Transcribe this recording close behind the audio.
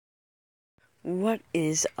What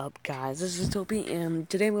is up, guys? This is Toby, and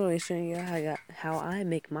today I'm going to be showing you how I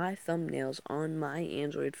make my thumbnails on my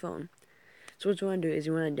Android phone. So what you want to do is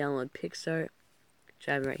you want to download PicsArt, which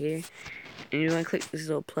I have right here, and you want to click this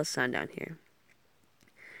little plus sign down here.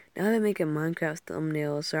 Now I'm making Minecraft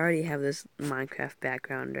thumbnails, so I already have this Minecraft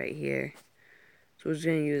background right here. So we're just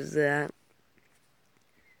going to use that,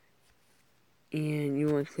 and you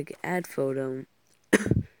want to click Add Photo.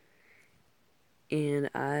 And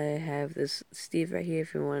I have this Steve right here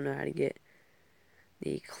if you want to know how to get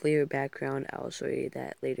the clear background. I will show you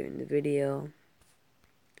that later in the video.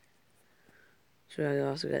 So I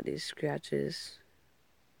also got these scratches.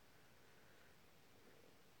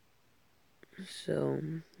 So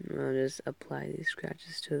I'll just apply these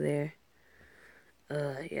scratches to there.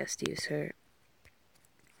 Yeah, Steve's hurt.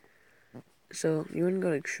 So you want to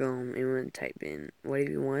go to Chrome and you want to type in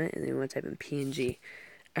whatever you want, and then you want to type in PNG.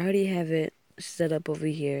 I already have it set up over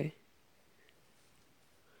here.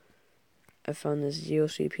 I found this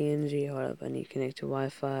Yoshi PNG. Hold up, I need to connect to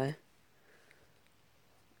Wi-Fi.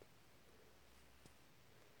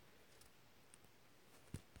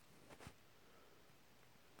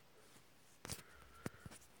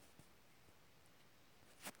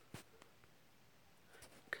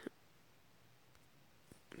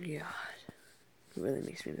 Yeah, it really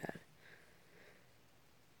makes me mad.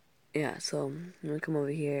 Yeah, so I'm gonna come over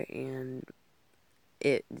here and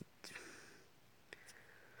it.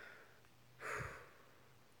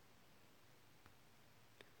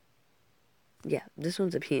 Yeah, this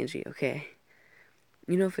one's a PNG, okay?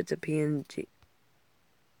 You know if it's a PNG.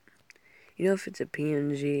 You know if it's a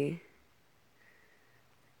PNG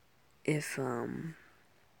if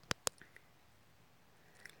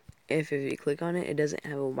you click on it, it doesn't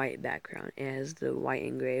have a white background. It has the white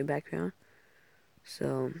and gray background.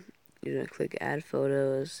 So you're gonna click add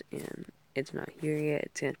photos, and it's not here yet.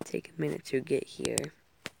 It's gonna take a minute to get here.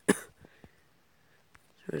 So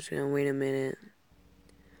we're just gonna wait a minute.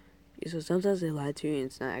 So sometimes they lie to you and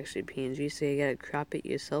it's not actually PNG, so you gotta crop it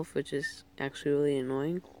yourself, which is actually really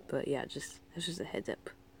annoying. But yeah, that's just a heads up.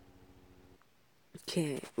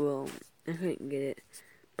 Okay, well, I couldn't get it,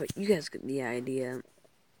 but you guys get the idea.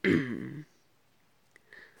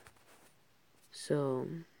 So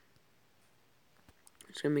I'm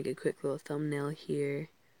just gonna make a quick little thumbnail here.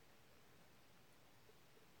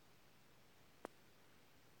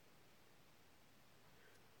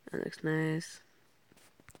 That looks nice.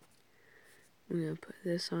 I'm gonna put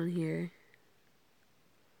this on here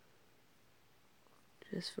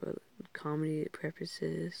just for comedy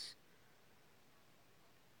purposes.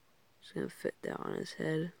 Just gonna fit that on his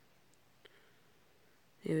head.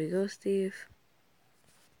 Here we go, Steve.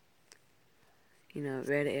 You know,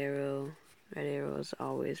 red arrow. Red arrows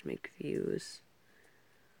always make views.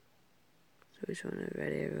 So we're showing a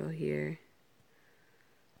red arrow here.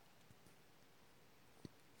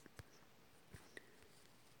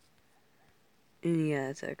 And yeah,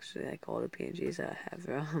 it's actually like all the PNGs that I have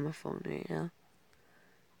on my phone right now.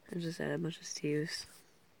 I just added a bunch of Steves.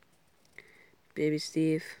 Baby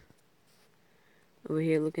Steve. Over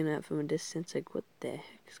here looking at from a distance, like, what the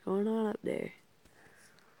heck is going on up there?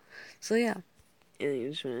 So yeah. And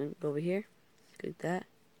you just want to go over here. Click that.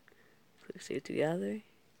 Click Save to Gallery.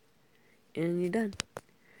 And you're done.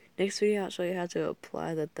 Next video, I'll show you how to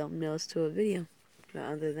apply the thumbnails to a video. But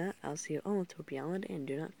other than that, I'll see you all to Beyond, and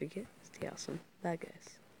do not forget, stay awesome. Bye,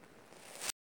 guys.